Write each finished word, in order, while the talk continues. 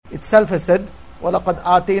itself has said, وَلَقَدْ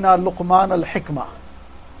آتَيْنَا لُقْمَانَ الْحِكْمَةِ,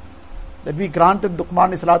 that we granted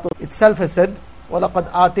Luqman salatu itself has said,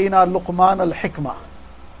 وَلَقَدْ آتَيْنَا لُقْمَانَ الْحِكْمَةِ,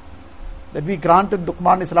 that we granted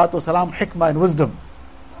Luqman salatu salam hikmah and wisdom.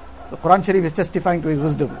 The Quran Sharif is testifying to his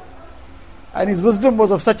wisdom. And his wisdom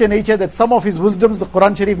was of such a nature that some of his wisdoms the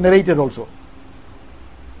Quran Sharif narrated also,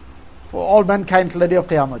 for all mankind till the day of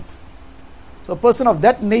Qiyamah. So a person of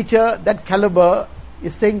that nature, that caliber,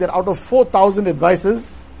 is saying that out of 4,000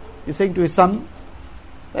 advices, he's saying to his son,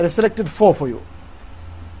 that I selected 4 for you.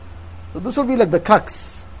 So this will be like the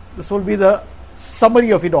crux. This will be the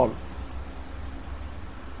summary of it all.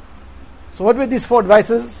 So what were these 4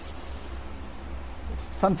 advices?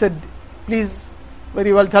 Son said, please,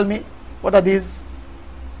 very well, tell me, what are these?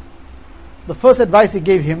 The first advice he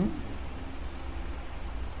gave him,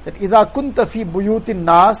 that إِذَا كُنْتَ فِي بُيُوتِ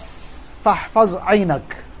النَّاسِ فَاحْفَظْ عَيْنَكَ.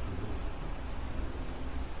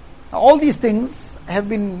 Now all these things have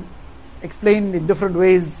been explained in different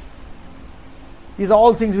ways. These are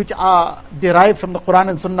all things which are derived from the Quran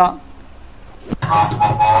and Sunnah.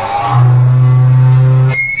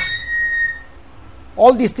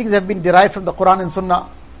 All these things have been derived from the Quran and Sunnah.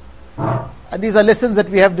 And these are lessons that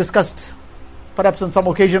we have discussed, perhaps on some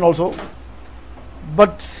occasion also.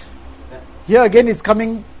 But here again it's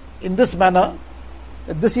coming in this manner,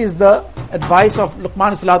 that this is the advice of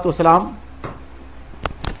Luqman salatu salam.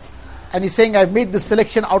 And he's saying, I've made this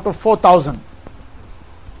selection out of 4,000.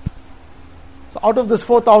 So out of this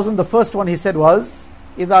 4,000, the first one he said was,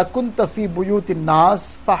 إِذَا كُنْتَ فِي بُيُوتِ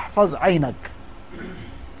النَّاسِ فَاحْفَظْ عَيْنَكَ.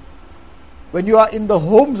 When you are in the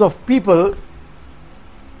homes of people,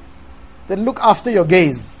 then look after your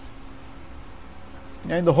gaze.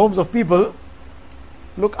 You're in the homes of people,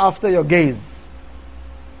 look after your gaze.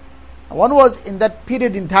 One was in that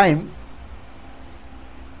period in time,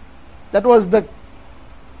 that was the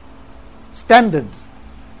standard,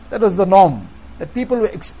 that was the norm, that people were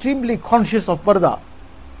extremely conscious of parda,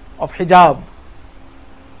 of hijab,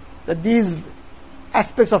 that these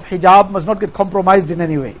aspects of hijab must not get compromised in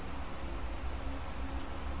any way.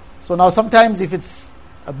 So now sometimes if it's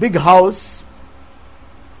a big house,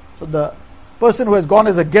 so the person who has gone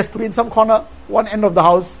as a guest will be in some corner, one end of the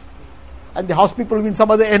house, and the house people will be in some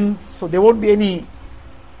other end, so there won't be any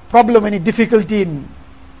problem, any difficulty in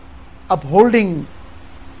upholding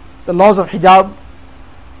the laws of hijab.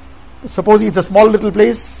 Supposing it's a small little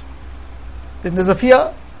place, then there's a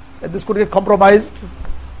fear that this could get compromised.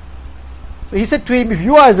 So he said to him, if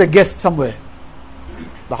you are as a guest somewhere,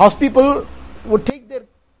 the house people would take their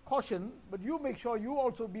caution, but you make sure you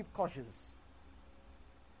also be cautious,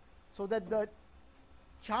 so that the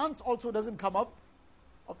chance also doesn't come up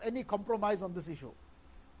of any compromise on this issue.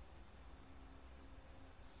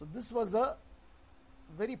 So this was a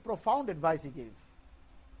very profound advice he gave,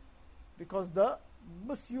 because the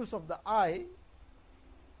misuse of the eye,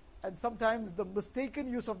 and sometimes the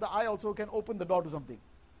mistaken use of the eye also can open the door to something.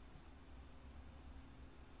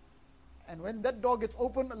 And when that door gets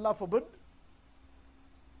open, Allah forbid,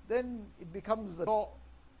 then it becomes a door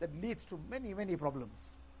that leads to many, many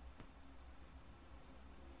problems.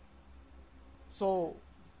 So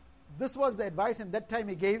this was the advice in that time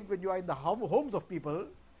he gave when you are in the homes of people.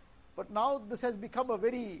 But now this has become a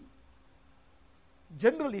very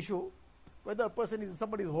general issue, whether a person is in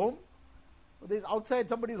somebody's home, whether he's outside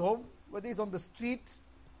somebody's home, whether he's on the street,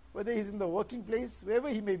 whether he's in the working place, wherever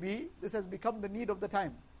he may be, this has become the need of the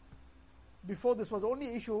time. Before, this was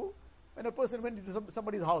only issue when a person went into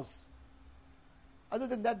somebody's house. Other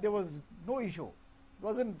than that, there was no issue. It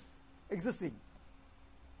wasn't existing.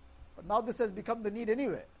 But now this has become the need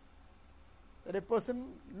anywhere, that a person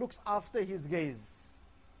looks after his gaze.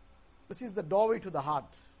 This is the doorway to the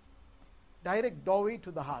heart, direct doorway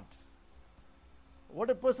to the heart. What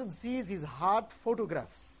a person sees, his heart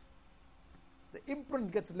photographs. The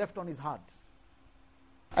imprint gets left on his heart.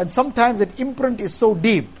 And sometimes that imprint is so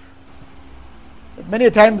deep that many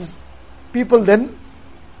times people then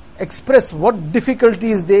express what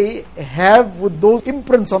difficulties they have with those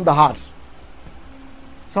imprints on the heart.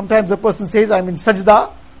 Sometimes a person says, I'm in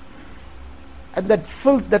sajda, and that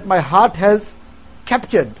filth that my heart has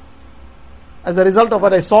captured as a result of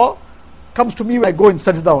what I saw comes to me when I go in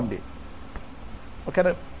sajda only.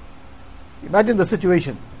 Okay, imagine the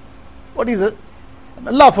situation. What is it? And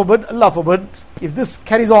Allah forbid, if this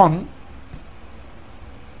carries on,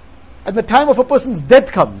 and the time of a person's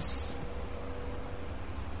death comes,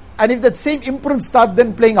 and if that same imprint starts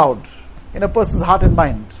then playing out in a person's heart and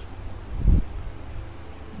mind,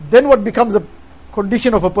 then what becomes a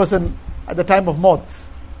condition of a person at the time of maut,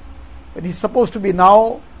 when he's supposed to be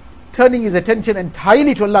now turning his attention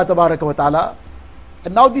entirely to Allah Tabaraka wa Ta'ala,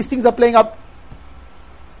 and now these things are playing up.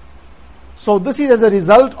 So this is as a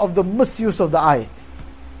result of the misuse of the eye.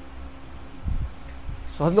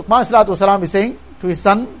 So Hazrat Luqman salatu wasalam is saying to his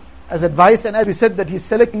son as advice, and as we said that he's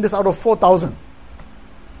selecting this out of 4,000.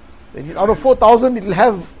 Out of 4,000 it will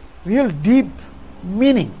have real deep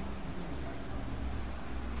meaning.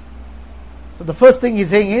 So the first thing he's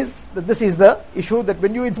saying is that this is the issue, that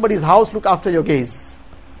when you're in somebody's house, look after your gaze.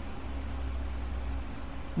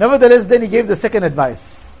 Nevertheless, then he gave the second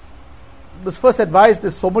advice. This first advice,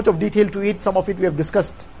 there's so much of detail to it. Some of it we have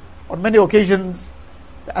discussed on many occasions.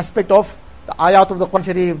 The aspect of the ayat of the Quran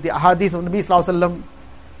Sharif, the ahadith of Nabi Sallallahu Alaihi Wasallam,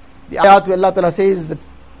 the ayat where Allah Ta'ala says that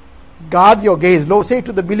guard your gaze. Say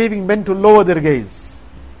to the believing men to lower their gaze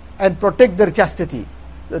and protect their chastity.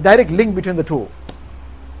 The direct link between the two.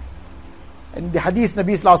 And the hadith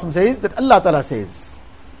Nabi Sallallahu Alaihi Wasallam says that Allah Ta'ala says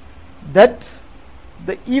that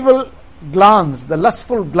the evil glance, the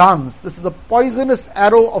lustful glance, this is a poisonous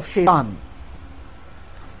arrow of shaitan.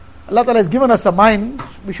 Allah Ta'ala has given us a mind,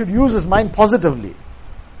 we should use this mind positively.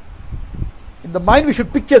 In the mind we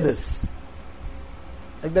should picture this,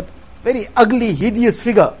 like that very ugly, hideous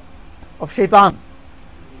figure of shaitan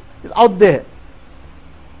is out there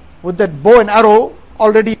with that bow and arrow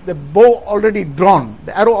already, the bow already drawn,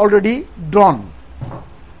 the arrow already drawn,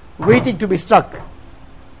 waiting to be struck.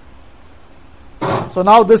 So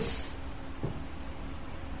now this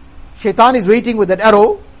shaitan is waiting with that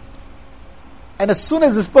arrow, and as soon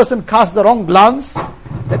as this person casts the wrong glance,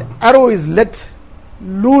 that arrow is let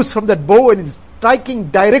loose from that bow and is striking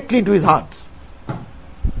directly into his heart.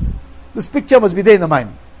 This picture must be there in the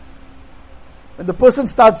mind. When the person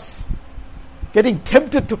starts getting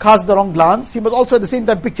tempted to cast the wrong glance, he must also at the same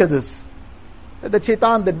time picture this, that the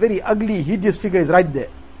shaitan, that very ugly, hideous figure is right there.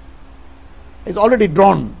 It's already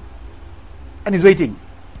drawn and is waiting.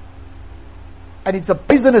 And it's a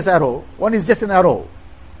poisonous arrow. One is just an arrow,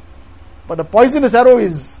 but a poisonous arrow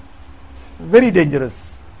is very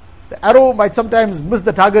dangerous. The arrow might sometimes miss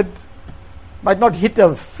the target, might not hit a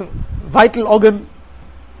vital organ,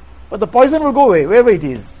 but the poison will go away wherever it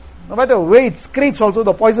is. No matter where it scrapes also,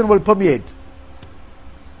 the poison will permeate.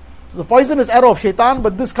 So the poisonous arrow of shaitan,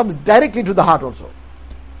 but this comes directly to the heart also.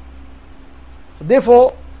 So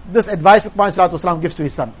therefore, this advice Luqman sallallahu alaihi wasallam gives to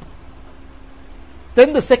his son.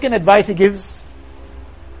 Then the second advice he gives,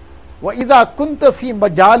 وَإِذَا كُنْتَ فِي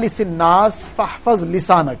مَجَالِسِ النَّاسِ فَاحْفَظْ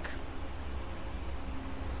لِسَانَكَ.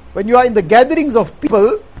 When you are in the gatherings of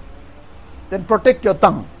people, then protect your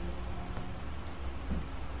tongue.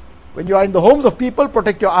 When you are in the homes of people,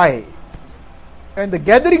 protect your eye. And the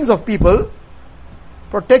gatherings of people,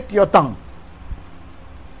 protect your tongue.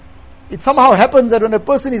 It somehow happens that when a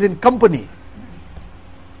person is in company,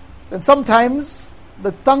 then sometimes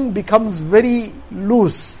the tongue becomes very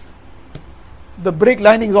loose. The brake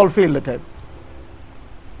linings all fail at time.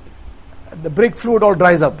 The brake fluid all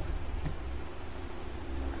dries up.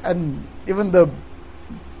 And even the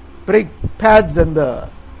brake pads and the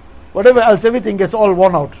whatever else, everything gets all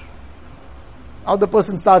worn out. Now the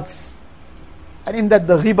person starts, and in that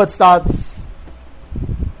the ghibat starts.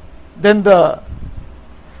 Then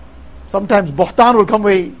sometimes bohtan will come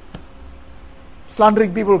away,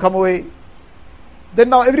 slandering people will come away. Then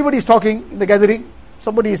now everybody is talking in the gathering.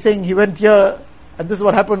 Somebody is saying he went here and this is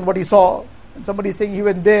what happened, what he saw. And somebody is saying he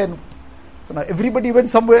went there. So now everybody went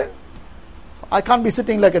somewhere. So I can't be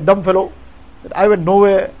sitting like a dumb fellow that I went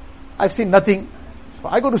nowhere, I've seen nothing. So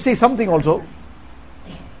I got to say something also.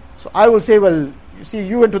 So I will say, well, you see,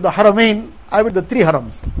 you went to the Haramain, I went to the 3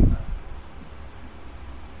 harams.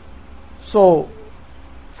 So,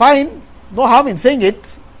 fine, no harm in saying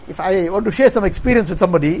it if I want to share some experience with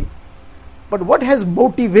somebody, but what has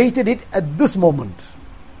motivated it at this moment?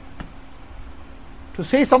 To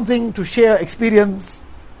say something, to share experience,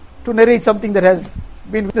 to narrate something that has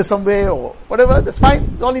been witnessed somewhere or whatever, that's fine,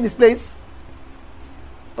 it's all in its place.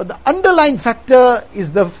 But the underlying factor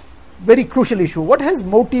is the very crucial issue. What has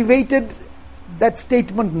motivated that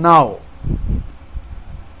statement now?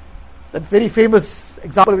 That very famous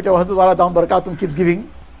example which our Hazrat Wala Dam Barakatum keeps giving,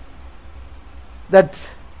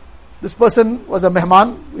 that this person was a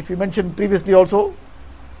mehman, which we mentioned previously also,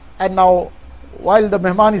 and now while the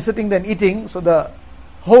mehman is sitting there and eating, so the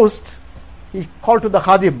host, he called to the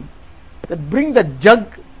khadim that bring that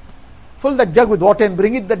jug, fill that jug with water and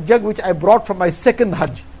bring it, that jug which I brought from my second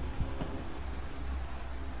Hajj.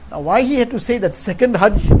 Now why he had to say that second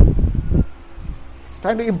Hajj? He's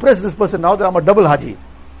trying to impress this person now that I'm a double Haji.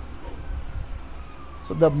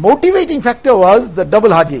 So the motivating factor was the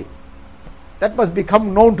double Haji. That must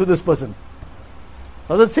become known to this person.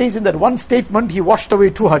 So that says in that one statement, he washed away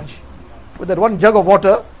 2 Hajj. With that one jug of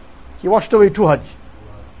water, he washed away 2 Hajj.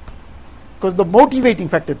 Because the motivating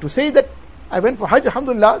factor, to say that I went for Hajj,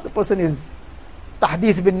 alhamdulillah, the person is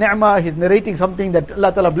tahdith bin ni'mah, he's narrating something that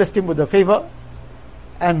Allah Ta'ala blessed him with a favor,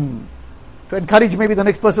 and to encourage maybe the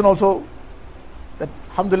next person also, that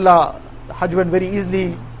alhamdulillah, the Hajj went very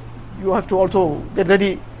easily, you have to also get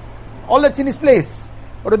ready. All that's in his place.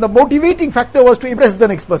 But when the motivating factor was to impress the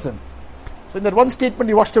next person, so in that one statement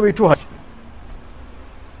he washed away 2 Hajj.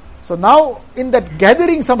 So now in that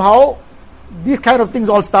gathering somehow, these kind of things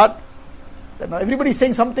all start. Now everybody is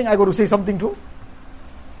saying something, I got to say something too.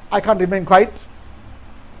 I can't remain quiet.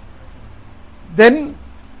 Then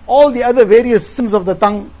all the other various sins of the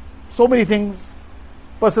tongue, so many things.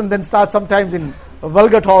 Person then starts sometimes in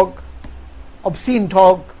vulgar talk, obscene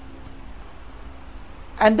talk.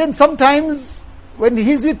 And then sometimes when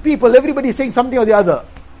he's with people, everybody is saying something or the other.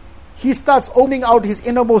 He starts owning out his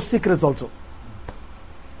innermost secrets also.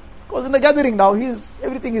 Because in the gathering now,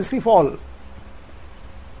 everything is free fall.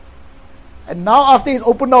 And now after he's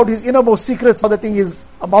opened out his innermost secrets, the thing is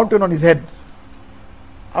a mountain on his head.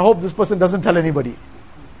 I hope this person doesn't tell anybody.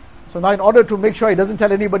 So now in order to make sure he doesn't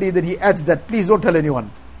tell anybody, then he adds that, please don't tell anyone.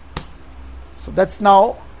 So that's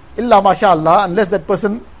now, illa masha'Allah, unless that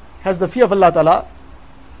person has the fear of Allah Ta'ala,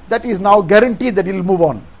 that is now guaranteed that he will move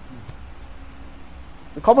on.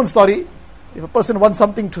 The common story, if a person wants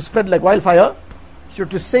something to spread like wildfire, he should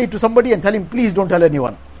just say it to somebody and tell him, please don't tell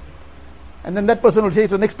anyone. And then that person will say to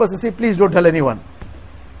the next person, say, please don't tell anyone.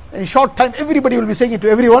 And in short time, everybody will be saying it to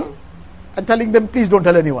everyone and telling them, please don't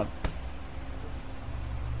tell anyone.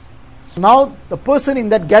 So now the person in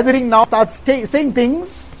that gathering now starts saying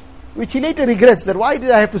things which he later regrets, that why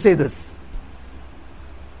did I have to say this?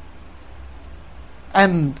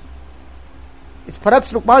 And it's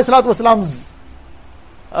perhaps Luqman Wasalam's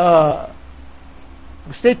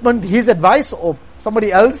statement, his advice, or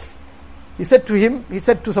somebody else. He said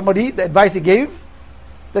to somebody, the advice he gave,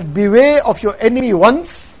 that beware of your enemy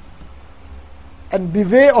once and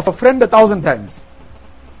beware of a friend 1,000 times.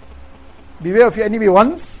 Beware of your enemy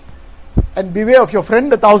once and beware of your friend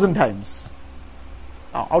 1,000 times.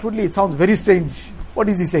 Now, outwardly it sounds very strange. What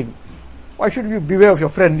is he saying? Why should you beware of your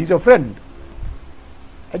friend? He's your friend.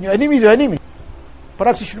 And your enemy is your enemy.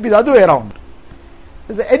 Perhaps it should be the other way around.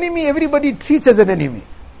 Because the enemy, everybody treats as an enemy.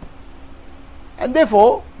 And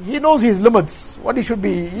therefore, he knows his limits, what he should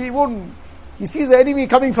be. He sees the enemy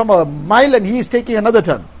coming from a mile and he is taking another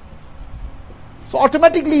turn. So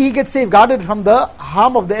automatically he gets safeguarded from the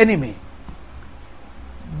harm of the enemy.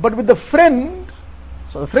 But with the friend,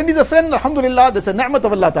 so the friend is a friend, alhamdulillah, that's a ni'mat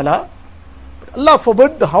of Allah Ta'ala. But Allah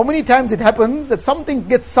forbid, how many times it happens that something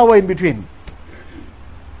gets sour in between.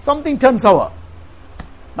 Something turns sour.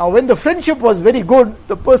 Now when the friendship was very good,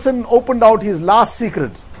 the person opened out his last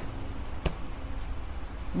secret.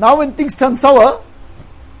 Now when things turn sour,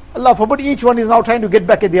 Allah forbid, each one is now trying to get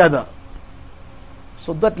back at the other.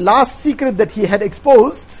 So that last secret that he had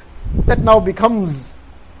exposed, that now becomes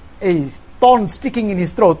a thorn sticking in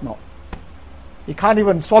his throat now. He can't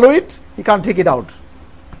even swallow it, he can't take it out.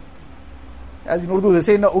 As in Urdu they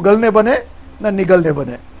say, na ugalne bane, na nigalne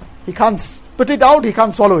bane. He can't spit it out, he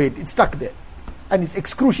can't swallow it, it's stuck there. And it's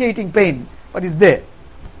excruciating pain, but it's there.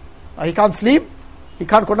 Now he can't sleep, he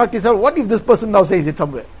can't conduct himself. What if this person now says it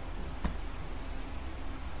somewhere?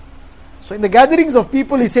 So in the gatherings of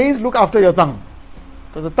people, he says, look after your tongue.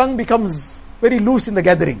 Because the tongue becomes very loose in the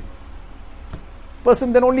gathering.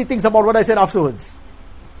 Person then only thinks about what I said afterwards.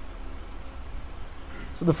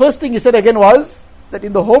 So the first thing he said again was, that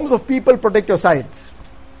in the homes of people, protect your sides.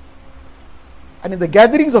 And in the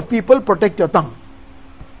gatherings of people, protect your tongue.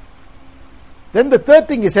 Then the third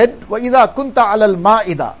thing he said, وَإِذَا كُنْتَ عَلَى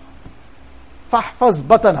الْمَائِدَةِ فَحْفَظْ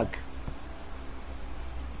بَطَنَكَ.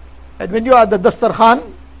 And when you are at the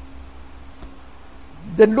dastarkhan,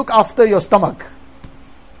 then look after your stomach.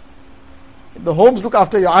 In the homes, look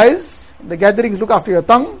after your eyes. In the gatherings, look after your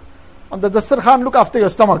tongue. On the dastarkhan, look after your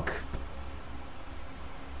stomach.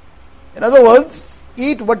 In other words,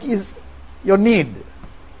 eat what is your need.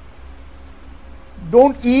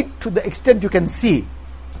 Don't eat to the extent you can see.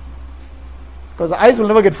 Because the eyes will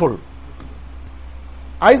never get full.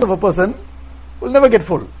 Eyes of a person will never get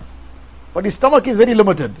full. But his stomach is very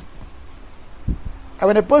limited. And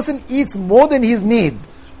when a person eats more than his need,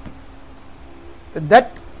 then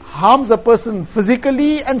that harms a person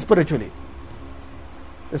physically and spiritually.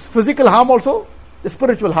 There's physical harm also, there's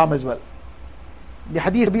spiritual harm as well. The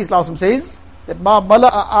hadith Nabi Sallallahu Alaihi Wasallam says that ma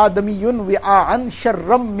mala'a adamiyun wi'a'an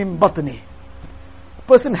sharram min batni. A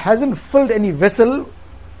person hasn't filled any vessel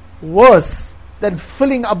worse than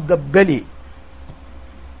filling up the belly.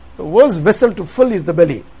 The worst vessel to fill is the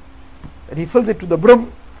belly. And he fills it to the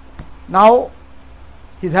brim. Now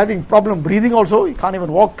he's having problem breathing also. He can't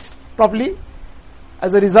even walk properly.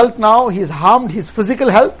 As a result, now he's harmed his physical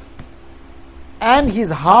health. and he's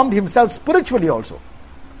harmed himself spiritually also.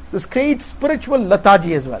 This creates spiritual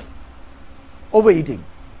lethargy as well. Overeating.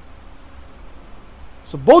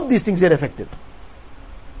 So both these things are affected.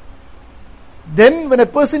 Then when a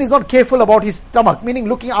person is not careful about his stomach, meaning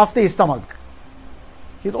looking after his stomach,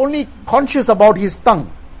 he's only conscious about his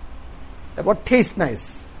tongue, that what tastes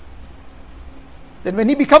nice. Then when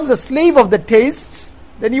he becomes a slave of the taste,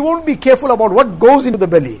 then he won't be careful about what goes into the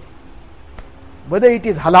belly. Whether it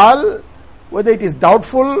is halal, whether it is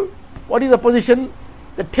doubtful, what is the position?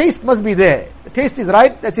 The taste must be there. The taste is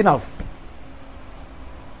right, that's enough.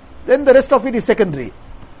 Then the rest of it is secondary.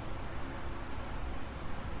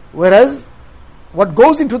 Whereas what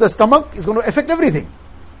goes into the stomach is going to affect everything.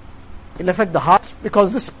 It will affect the heart,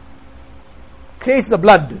 because this creates the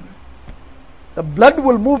blood. The blood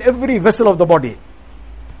will move every vessel of the body.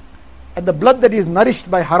 And the blood that is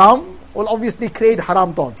nourished by haram will obviously create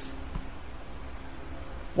haram thoughts.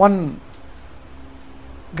 One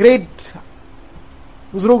great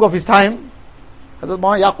Buzrug of his time, Hazrat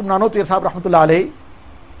Maulana Yaqub Nanotwir Sahib Rahmatullah Alayhi,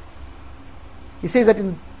 he says that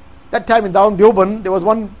in that time in Deoband, there was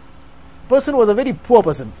one person who was a very poor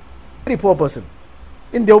person. In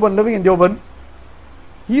Deoband, living in Deoband.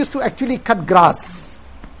 He used to actually cut grass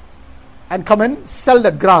and come and sell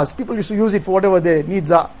that grass. People used to use it for whatever their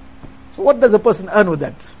needs are. So what does a person earn with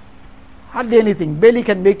that? Hardly anything. Barely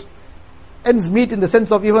can make ends meet in the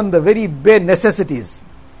sense of even the very bare necessities.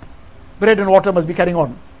 Bread and water must be carrying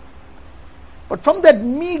on. But from that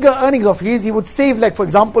meager earnings of his, he would save, like for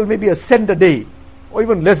example, maybe a cent a day, or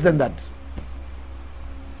even less than that.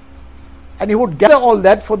 And he would gather all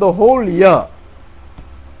that for the whole year.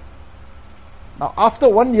 Now after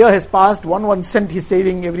 1 year has passed, one cent he's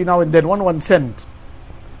saving every now and then, one cent.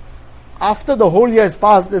 After the whole year has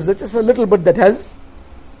passed, there's just a little bit that has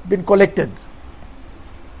been collected.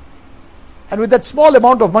 And with that small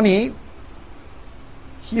amount of money,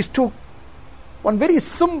 he took one very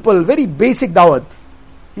simple, very basic dawat.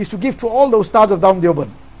 He used to give to all the ustads of Dawam Deoband.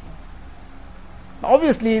 Now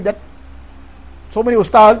obviously that so many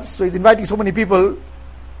ustads, so he's inviting so many people,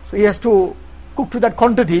 so he has to cook to that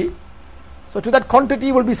quantity. So to that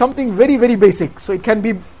quantity will be something very, very basic. So it can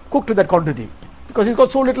be cooked to that quantity, because he's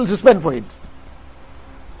got so little to spend for it.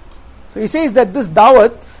 So he says that this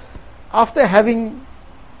dawat, after having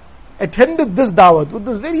attended this dawat with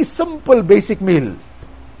this very simple basic meal,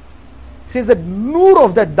 he says that noor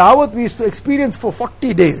of that dawat we used to experience for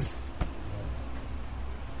 40 days.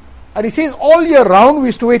 And he says all year round we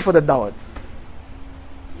used to wait for that dawat.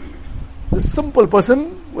 This simple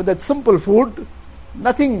person with that simple food,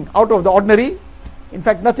 nothing out of the ordinary, in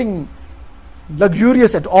fact nothing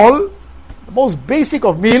luxurious at all, the most basic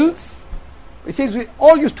of meals. He says we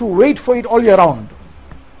all used to wait for it all year round.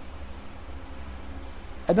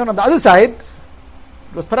 And then on the other side,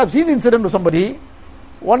 it was perhaps his incident to somebody.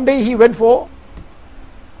 One day he went for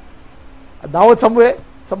a dawat somewhere,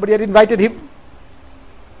 somebody had invited him,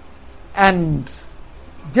 and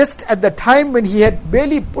just at the time when he had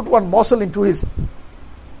barely put one morsel into his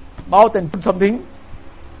mouth and put something,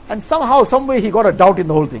 and somehow, some way he got a doubt in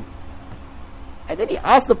the whole thing. And then he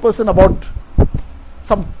asked the person about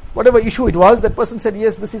some whatever issue it was. That person said,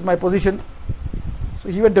 yes, this is my position. So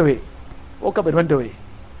he went away, woke up and went away.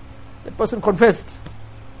 That person confessed,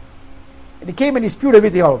 and he came and he spewed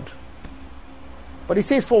everything out. But he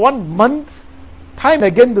says for 1 month, time and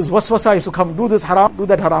again this waswasa used to come, do this haram, do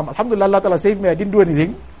that haram. Alhamdulillah, Allah Ta'ala saved me, I didn't do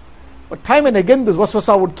anything. But time and again this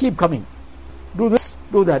waswasa would keep coming. Do this,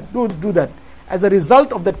 do that, do this, do that. As a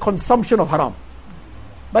result of that consumption of haram.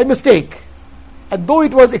 By mistake. And though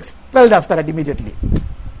it was expelled after that immediately.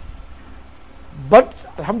 But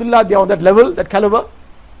Alhamdulillah, they are on that level, that caliber.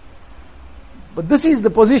 But this is the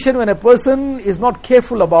position when a person is not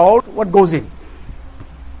careful about what goes in.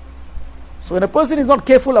 So when a person is not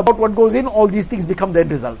careful about what goes in, all these things become the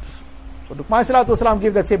end result. So Luqman Salatu Wasalam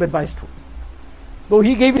gave that same advice too. Though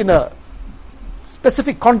he gave it in a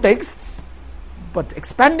specific context, but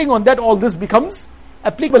expanding on that, all this becomes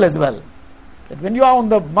applicable as well. That when you are on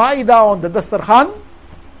the Ma'idah, on the Dastarkhan,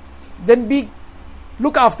 then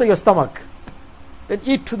look after your stomach. Then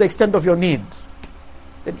eat to the extent of your need.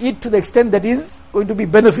 Then eat to the extent that is going to be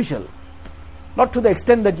beneficial. Not to the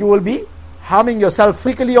extent that you will be harming yourself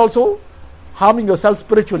physically also, harming yourself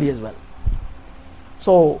spiritually as well.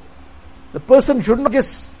 So, the person should not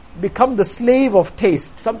just become the slave of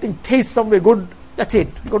taste. Something tastes somewhere good, that's it,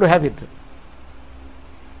 you're going to have it.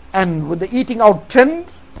 And with the eating out trend,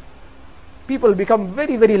 people become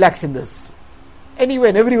very, very lax in this. Anywhere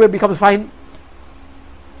and everywhere becomes fine.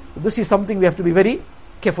 So this is something we have to be very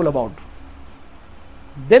careful about.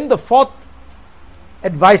 Then the fourth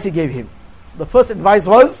advice he gave him. The first advice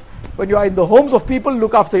was, When you are in the homes of people,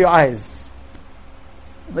 look after your eyes.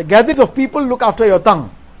 In the gatherings of people, look after your tongue.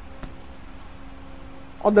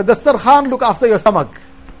 On the dastarkhan, look after your stomach.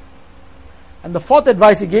 And the fourth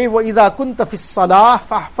advice he gave, وَإِذَا كُنْتَ فِي الصَّلَاةِ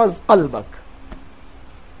فَاحْفَظْ قَلْبَكَ.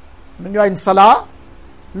 When you are in salah,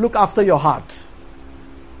 look after your heart.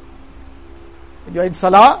 When you are in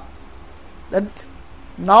salah, that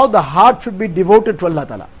now the heart should be devoted to Allah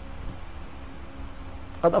Ta'ala.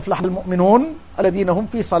 قَدْ أَفْلَحَ الْمُؤْمِنُونَ الَّذِينَ هُمْ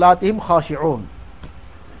فِي صَلَاتِهِمْ خَاشِعُونَ.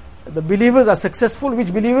 The believers are successful.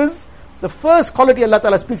 Which believers? The first quality Allah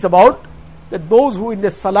Ta'ala speaks about, that those who in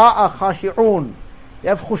their salah are khashi'un. They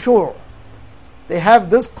have khushu'. They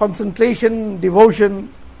have this concentration,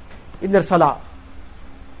 devotion in their salah.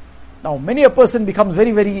 Now, many a person becomes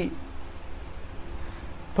very, very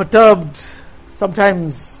perturbed.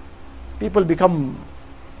 Sometimes people become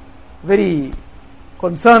very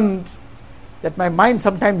concerned that my mind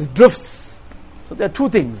sometimes drifts. So there are two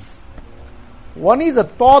things. One is a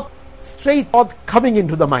thought, stray thought coming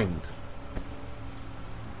into the mind.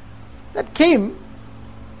 That came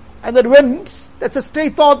and that went. That's a stray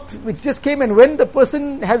thought which just came and went. The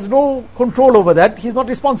person has no control over that. He's not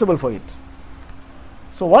responsible for it.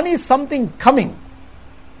 So one is something coming.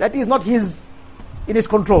 That is not in his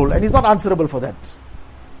control, and he's not answerable for that.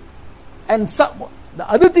 And the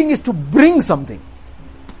other thing is to bring something.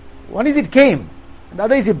 One is it came, and the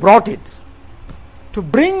other is he brought it. To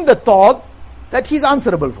bring the thought that he's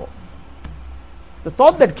answerable for. The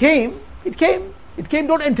thought that came, it came,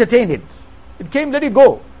 don't entertain it. It came, let it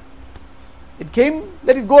go. It came,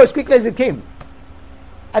 let it go as quickly as it came.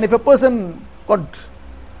 And if a person got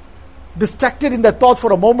distracted in that thought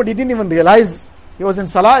for a moment, he didn't even realize he was in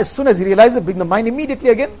salah. As soon as he realized it, bring the mind immediately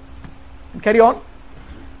again and carry on.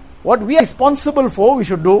 What we are responsible for, we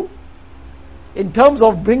should do. In terms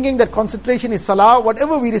of bringing that concentration in salah,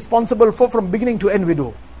 whatever we are responsible for from beginning to end, we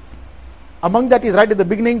do. Among that is right at the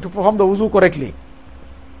beginning to perform the wuzu correctly.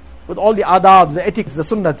 With all the adabs, the etiquettes, the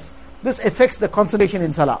sunnats. This affects the concentration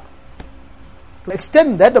in salah. To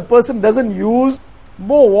extend that, a person doesn't use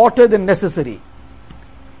more water than necessary.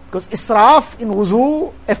 Because israf in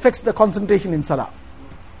wuzu affects the concentration in salah.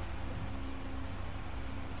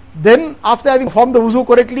 Then, after having performed the wuzu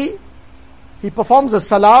correctly, he performs the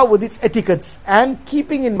salah with its etiquettes and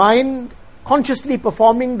keeping in mind, consciously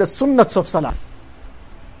performing the sunnats of salah.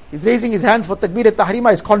 He's raising his hands for takbir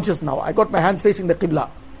at-tahrima, is conscious now. I got my hands facing the qibla.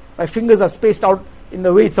 My fingers are spaced out in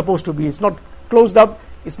the way it's supposed to be. It's not closed up,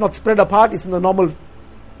 it's not spread apart, it's in the normal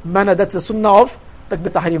manner. That's the sunnah of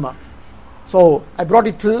takbir at-tahrima. So I brought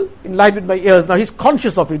it in line with my ears. Now he's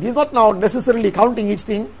conscious of it. He's not now necessarily counting each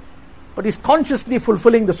thing, but he's consciously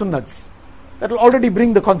fulfilling the sunnats. That will already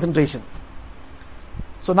bring the concentration.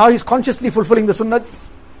 So now he's consciously fulfilling the sunnats,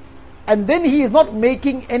 and then he is not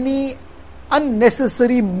making any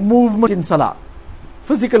unnecessary movement in salah.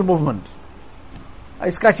 Physical movement.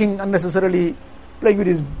 He's scratching unnecessarily, playing with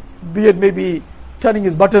his beard, maybe turning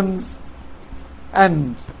his buttons.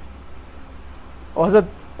 And Hazrat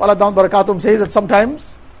Wala Dawn Barakatum says that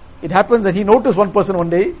sometimes it happens that he noticed one person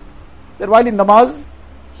one day that while in namaz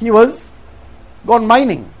he was gone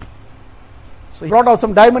mining. So he brought out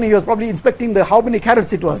some diamond. He was probably inspecting how many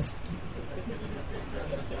carats it was.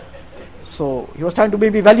 So he was trying to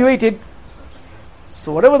maybe evaluate it.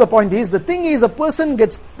 So whatever the point is, the thing is,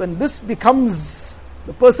 when this becomes,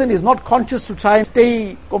 the person is not conscious to try and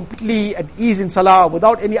stay completely at ease in salah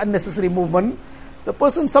without any unnecessary movement. The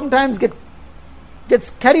person sometimes gets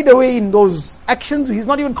carried away in those actions he's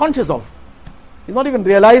not even conscious of. He's not even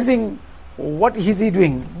realizing what is he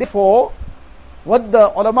doing. Therefore, what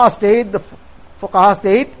the ulama state, the fuqaha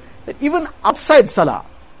state, that even outside salah,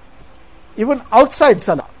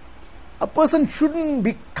 a person shouldn't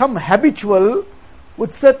become habitual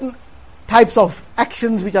with certain types of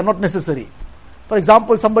actions which are not necessary. For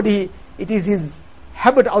example, it is his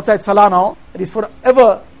habit outside salah now that he's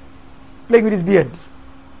forever playing with his beard.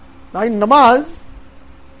 Now in namaz,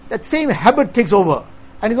 that same habit takes over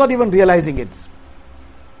and he's not even realizing it.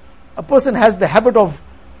 A person has the habit of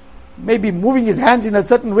maybe moving his hands in a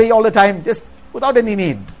certain way all the time, just without any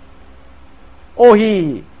need. Or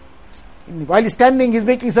while he's standing, he's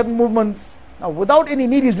making certain movements. Now, without any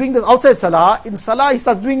need, he's doing this outside salah. In salah, he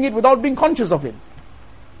starts doing it without being conscious of it.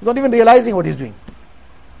 He's not even realizing what he's doing.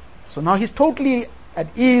 So now he's totally at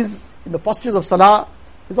ease in the postures of salah.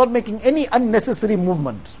 He's not making any unnecessary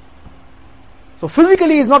movement. So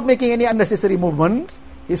physically, he's not making any unnecessary movement.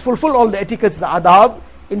 He's fulfilled all the etiquettes, the adab.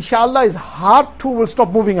 Inshallah, his heart too will stop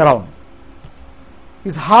moving around.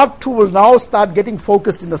 His heart too will now start getting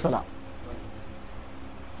focused in the salah.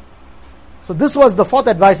 So this was the fourth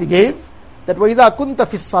advice he gave, that وَإِذَا كُنْتَ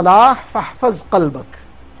فِي الصَّلَاةِ فَاحْفَظْ قَلْبَكَ.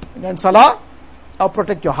 And salah, now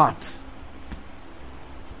protect your heart.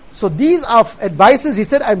 So these are advices, he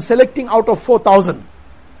said, I'm selecting out of 4,000.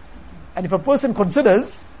 And if a person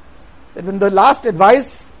considers that when the last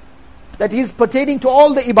advice, that is pertaining to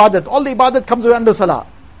all the ibadat comes under salah.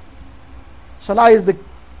 Salah is the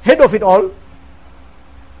head of it all.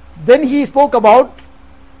 Then he spoke about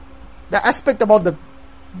the aspect about the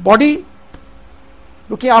body,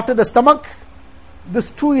 looking after the stomach.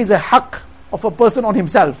 This too is a haqq of a person on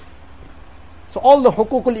himself. So all the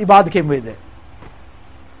hukukul ibad came with it.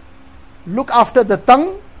 Look after the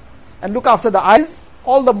tongue and look after the eyes.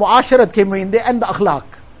 All the muasharat came in there and the akhlaq.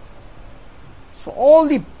 So all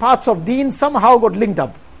the parts of deen somehow got linked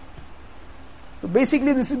up. So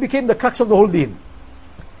basically this became the crux of the whole deen.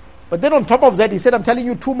 But then on top of that, he said, I'm telling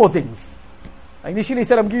you 2 more things. I initially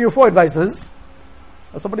said, I'm giving you 4 advices.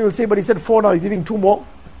 Somebody will say, but he said 4, now you're giving 2 more.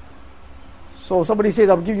 So somebody says,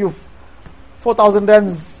 I'll give you 4,000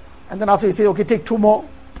 rands. And then after he says, okay, take 2 more.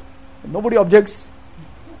 And nobody objects.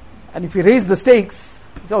 And if he raise the stakes,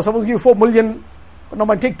 he says, oh, someone will give you 4 million. But no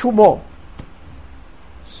man, take 2 more.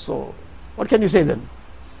 So what can you say then?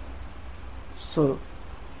 So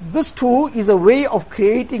this too is a way of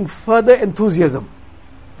creating further enthusiasm.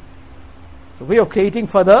 It's a way of creating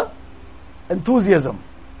further enthusiasm.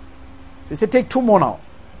 So he said, take 2 more now.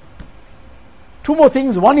 2 more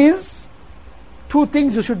things. One is, 2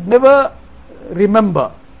 things you should never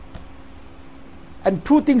remember. And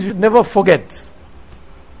 2 things you should never forget.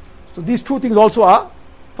 So these 2 things also are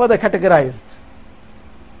further categorized.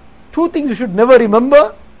 2 things you should never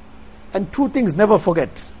remember, and 2 things never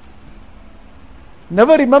forget.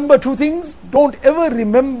 Never remember 2 things. Don't ever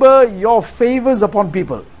remember your favors upon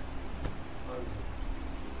people.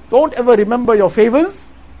 Don't ever remember your favors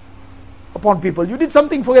upon people. You did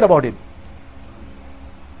something, forget about it.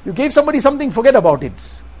 You gave somebody something, forget about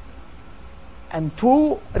it. And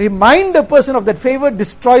to remind a person of that favor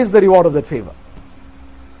destroys the reward of that favor.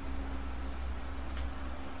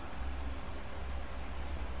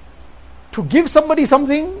 To give somebody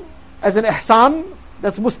something as an ihsan,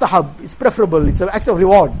 that's mustahab, it's preferable, it's an act of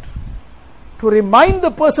reward. To remind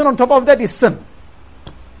the person on top of that is sin.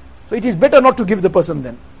 So it is better not to give the person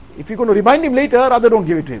then. If you're going to remind him later, rather don't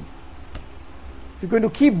give it to him. If you're going to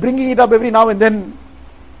keep bringing it up every now and then,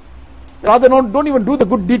 rather don't even do the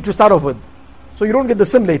good deed to start off with. So you don't get the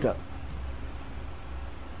sin later.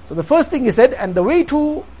 So the first thing he said, and the way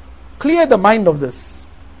to clear the mind of this,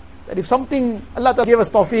 that if something, Allah Ta'ala gave us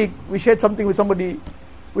tawfiq, we shared something with somebody,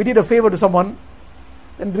 we did a favor to someone,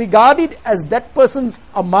 then regard it as that person's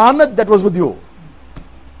amanat that was with you.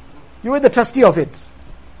 You were the trustee of it.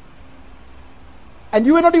 And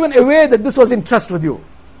you were not even aware that this was in trust with you.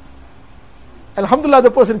 Alhamdulillah,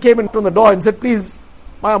 the person came in from the door and said, please,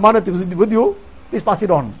 my amanat is with you, please pass it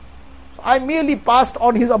on. So I merely passed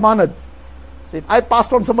on his amanat. So if I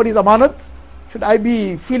passed on somebody's amanat, should I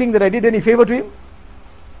be feeling that I did any favor to him?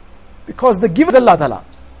 Because the giver is Allah Ta'ala.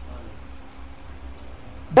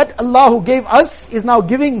 That Allah who gave us is now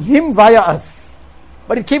giving him via us.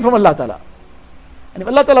 But it came from Allah Ta'ala. And if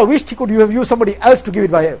Allah Ta'ala wished, he could have used somebody else to give it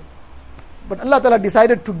via him. But Allah Ta'ala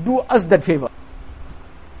decided to do us that favor.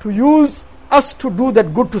 To use us to do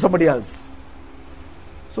that good to somebody else.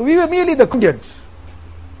 So we were merely the conduit.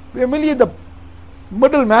 We were merely the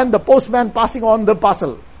middleman, the postman passing on the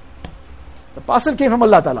parcel. The parcel came from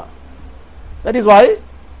Allah Ta'ala. That is why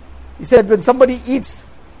he said when somebody eats,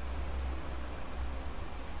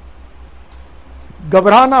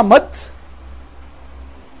 घबराना मत,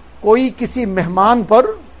 कोई किसी मेहमान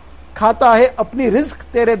पर खाता है अपनी risk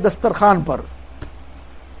तेरे दस्तरखान पर.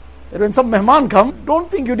 When some mehman come, don't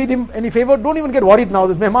think you did him any favor, don't even get worried now.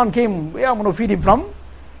 This mehman came, where I'm going to feed him from?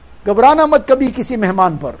 घबराना मत कभी किसी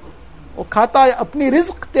मेहमान पर, वो खाता है अपनी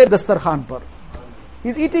रिस्क तेरे दस्तरखान पर.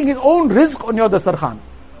 He's eating his own rizq on your dastarkhan.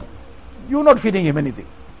 You're not feeding him anything.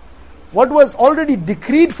 What was already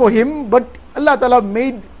decreed for him, but Allah Ta'ala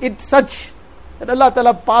made it such that Allah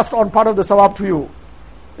Ta'ala passed on part of the sawab to you.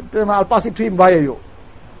 I'll pass it to him via you.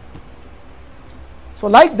 So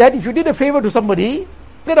like that, if you did a favor to somebody,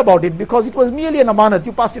 forget about it, because it was merely an amanat,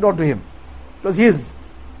 you passed it on to him. It was his,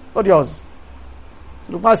 not yours.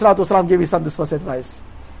 So Luqman gave his son this first advice.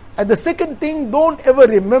 And the second thing, don't ever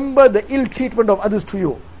remember the ill treatment of others to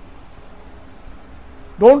you.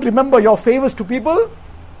 Don't remember your favors to people.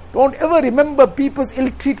 Don't ever remember people's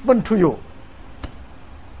ill treatment to you.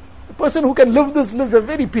 The person who can live this lives a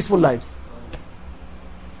very peaceful life.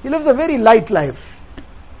 He lives a very light life.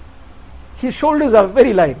 His shoulders are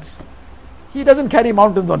very light. He doesn't carry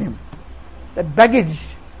mountains on him. That baggage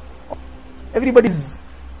of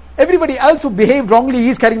everybody else who behaved wrongly,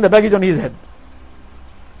 he's carrying the baggage on his head.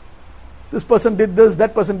 This person did this,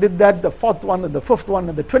 that person did that, the fourth one and the fifth one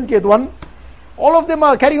and the 20th one. All of them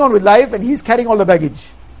are carrying on with life and he's carrying all the baggage.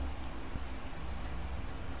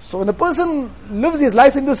 So when a person lives his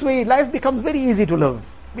life in this way, life becomes very easy to live,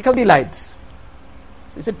 becomes very light.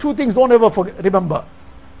 He said two things don't ever remember.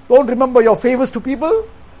 Don't remember your favors to people.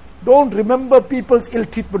 Don't remember people's ill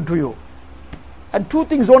treatment to you. And two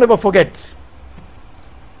things don't ever forget.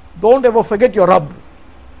 Don't ever forget your Rabb.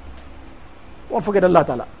 Don't forget Allah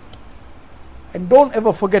Ta'ala. And don't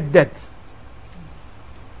ever forget death.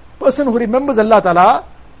 Person who remembers Allah Ta'ala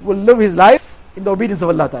will live his life in the obedience of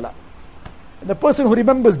Allah Ta'ala. And the person who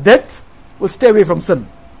remembers death will stay away from sin.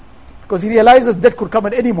 Because he realizes death could come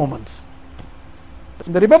at any moment.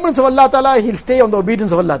 In the remembrance of Allah Ta'ala, he'll stay on the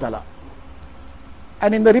obedience of Allah Ta'ala.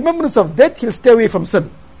 And in the remembrance of death, he'll stay away from sin.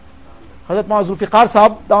 Hazrat Maulana Zulfiqar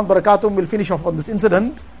Sahab, Damat Barakatum, will finish off on this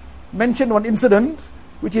incident. Mentioned one incident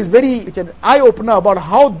which is an eye-opener about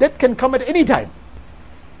how death can come at any time.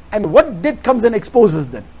 And what death comes and exposes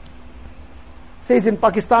then. Says in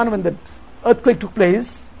Pakistan when that earthquake took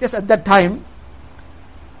place, just at that time,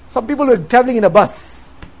 some people were traveling in a bus.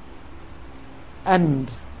 And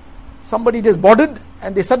somebody just boarded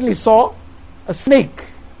and they suddenly saw a snake.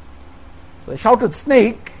 So they shouted,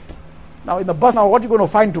 "Snake!" Now in the bus, now what are you going to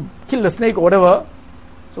find to kill the snake or whatever?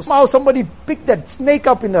 So somehow somebody picked that snake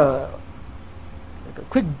up in a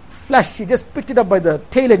quick flash. He just picked it up by the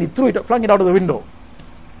tail and he flung it out of the window.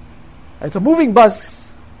 It's a moving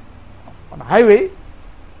bus on a highway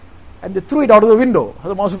and they threw it out of the window.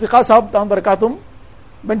 Hazrat Maulana Zulfiqar Sahab, Damat Barakatum,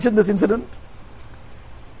 mentioned this incident.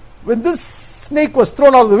 When this snake was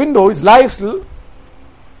thrown out of the window, his life still,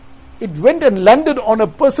 it went and landed on a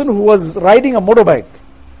person who was riding a motorbike.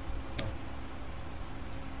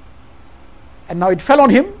 And now it fell on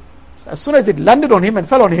him. So as soon as it landed on him and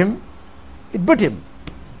fell on him, it bit him.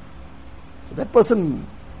 So that person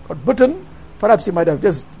got bitten. Perhaps he might have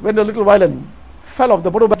just went a little while and fell off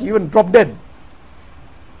the motorbike, even dropped dead.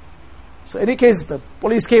 So in any case, the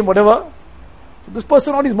police came, whatever. So this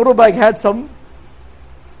person on his motorbike had some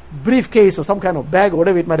briefcase or some kind of bag or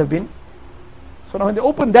whatever it might have been. So now when they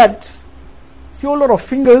opened that, see a whole lot of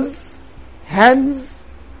fingers, hands.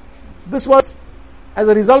 This was as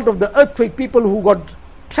a result of the earthquake, people who got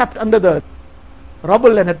trapped under the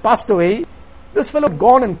rubble and had passed away. This fellow had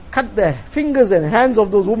gone and cut the fingers and hands of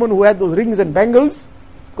those women who had those rings and bangles,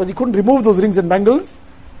 because he couldn't remove those rings and bangles,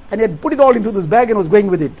 and he had put it all into this bag and was going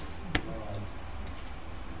with it.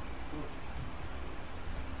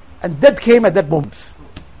 And death came at that moment,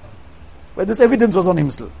 where this evidence was on him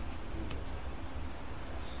still.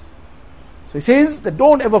 So he says that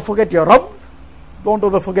don't ever forget your Rabb, don't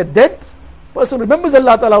ever forget death. Person who remembers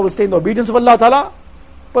Allah Ta'ala will stay in the obedience of Allah Ta'ala.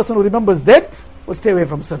 Person who remembers death will stay away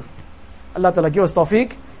from sin. Allah Ta'ala give us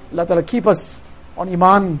tawfiq. Allah Ta'ala keep us on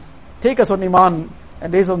Iman, take us on Iman,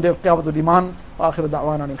 and raise on the day of Qiyamatul Iman. Wa akhiru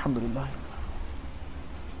da'wana alhamdulillah.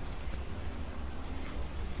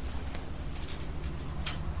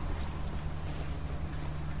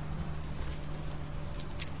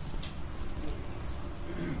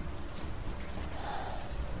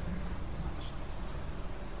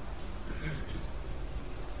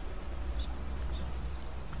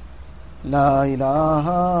 لا إله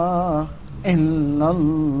إلا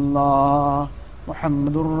الله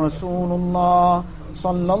محمد رسول الله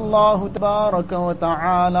صلى الله تبارك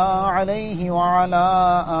وتعالى عليه وعلى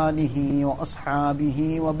آله وأصحابه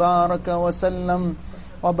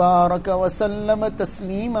وبارك وسلم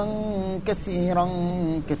تسليما كثيرا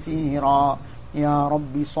كثيرا يا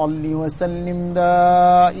رب صل وسلم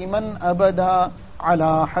دائما أبدا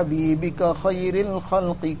على حبيبك خير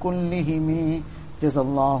الخلق كلهم جزا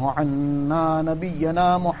الله عنا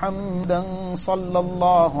نبينا محمدا صلى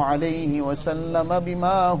الله عليه وسلم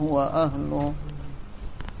بما هو أهله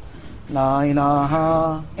لا إله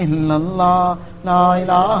إلا الله لا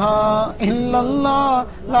إله إلا الله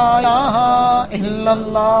لا إله إلا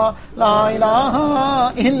الله لا إله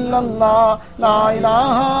إلا الله لا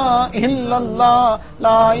إله إلا الله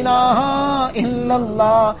لا إله إلا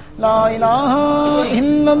الله لا إله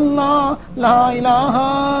إلا الله لا إله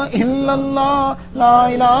إلا الله لا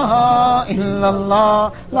إله إلا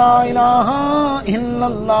الله لا إله إلا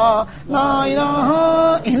الله لا إله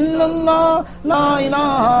إلا الله لا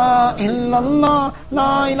إله إلا الله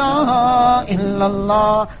لا إله إلا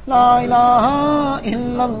الله لا إله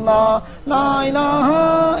إلا الله لا إله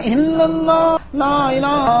إلا الله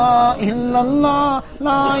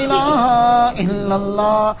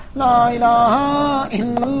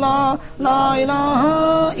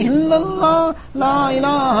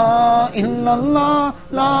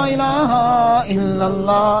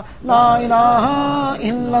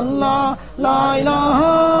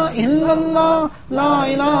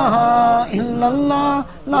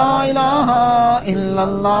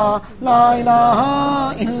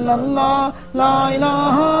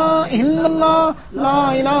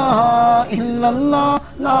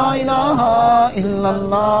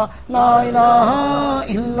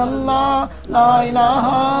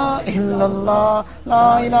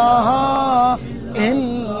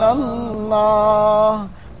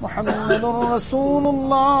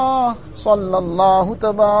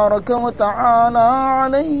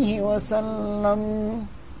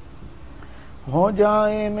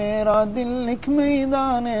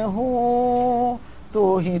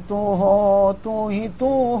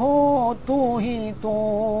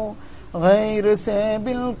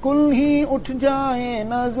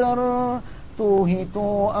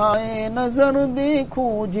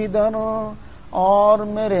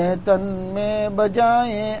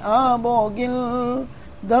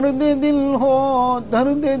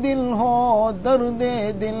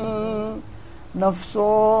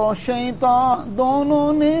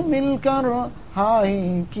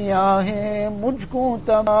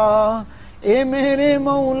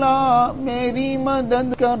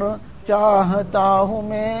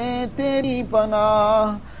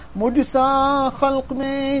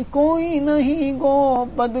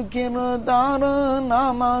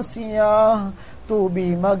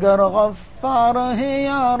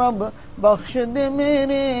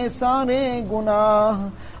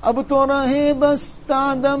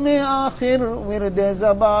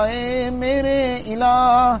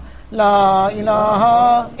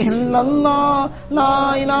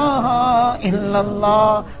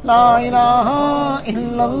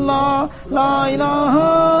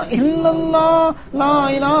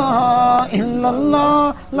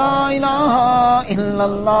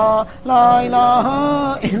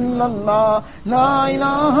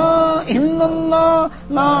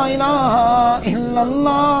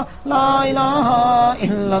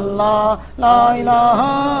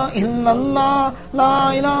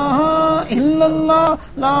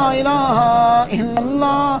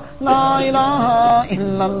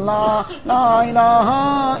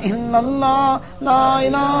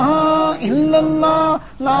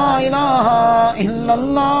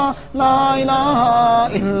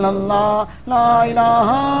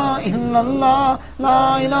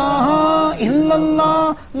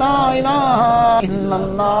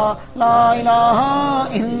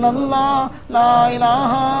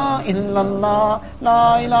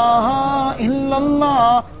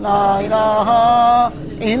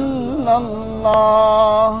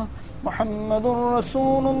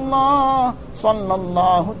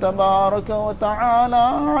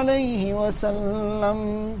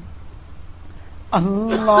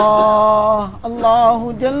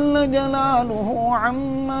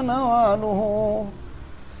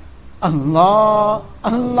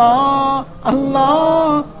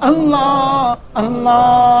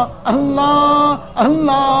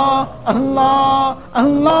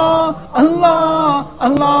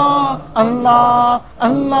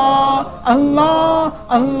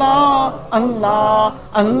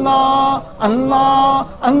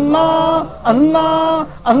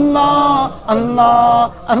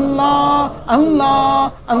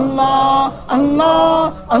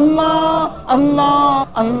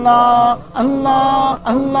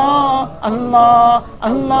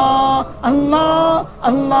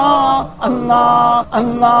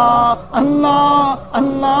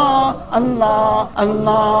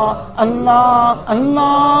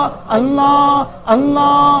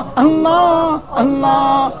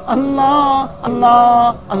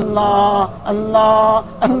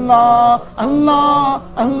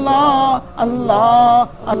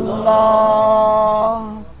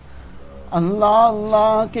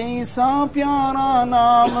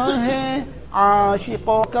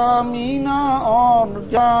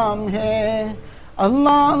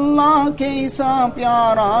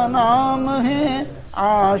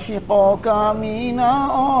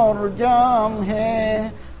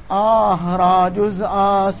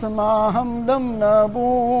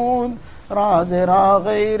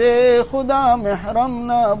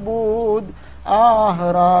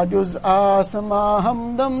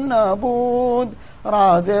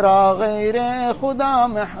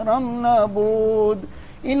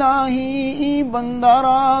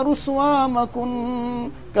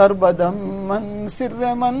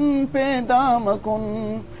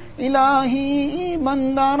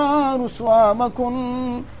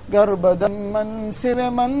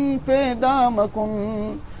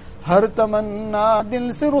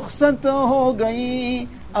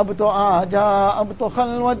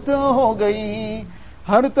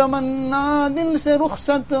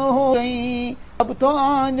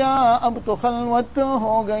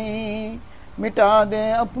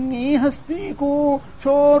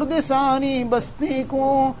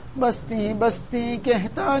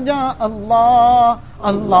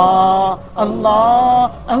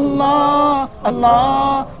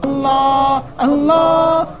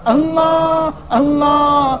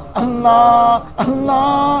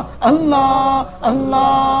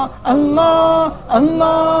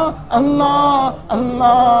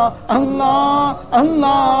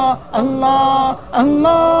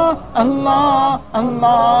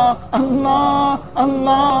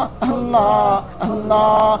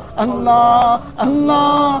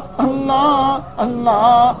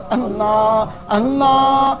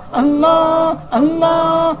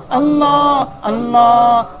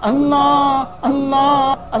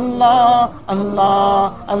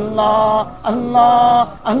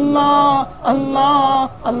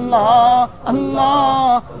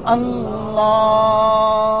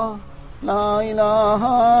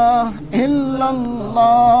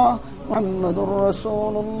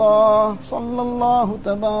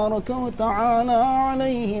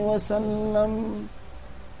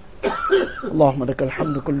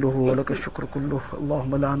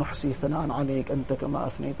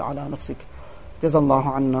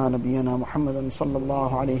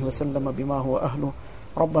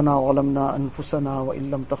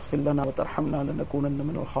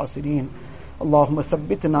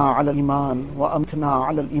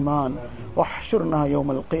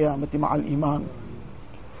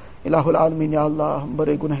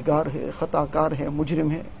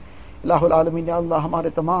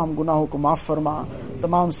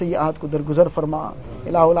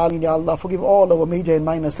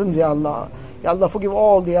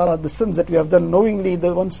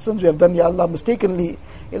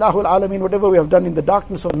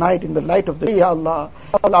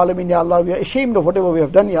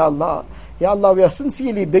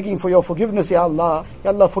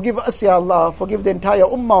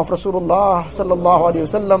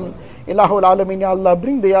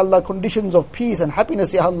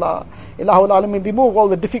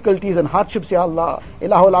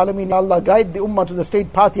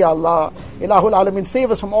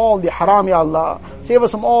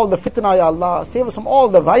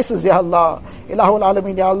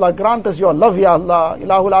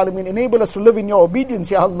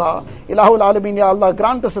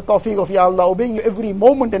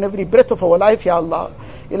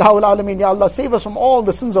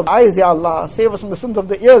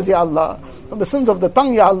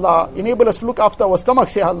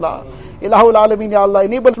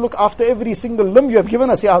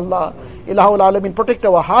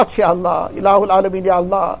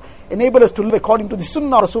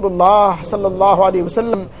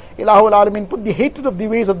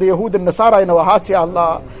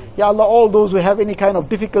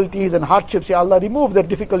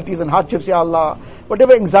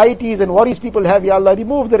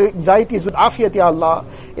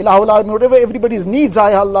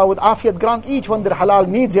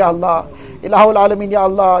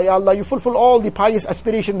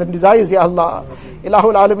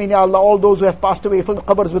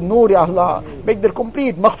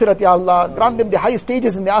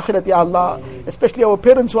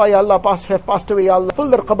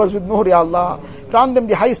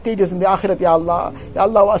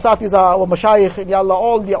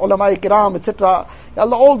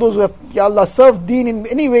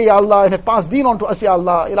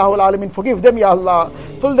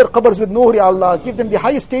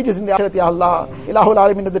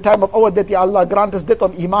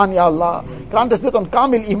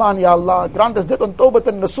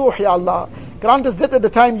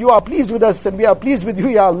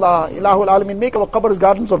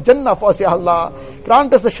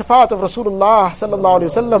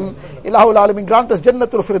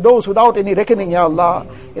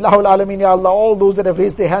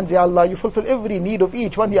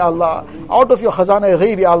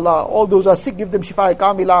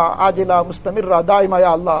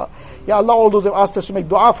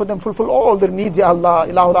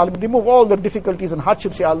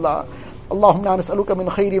اللهم إنا نسألك من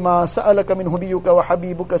خير ما سألك منه نبيك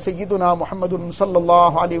وحبيبك سيدنا محمد صلى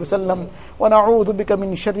الله عليه وسلم، ونعوذ بك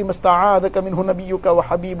من شر ما استعاذك منه نبيك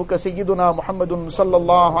وحبيبك سيدنا محمد صلى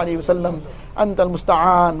الله عليه وسلم. أنت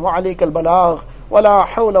المستعان وعليك البلاغ، ولا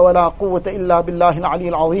حول ولا قوة إلا بالله العلي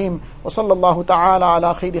العظيم. وصلى الله تعالى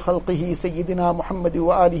على خير خلقه سيدنا محمد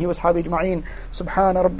وآله وأصحابه أجمعين. سبحان رب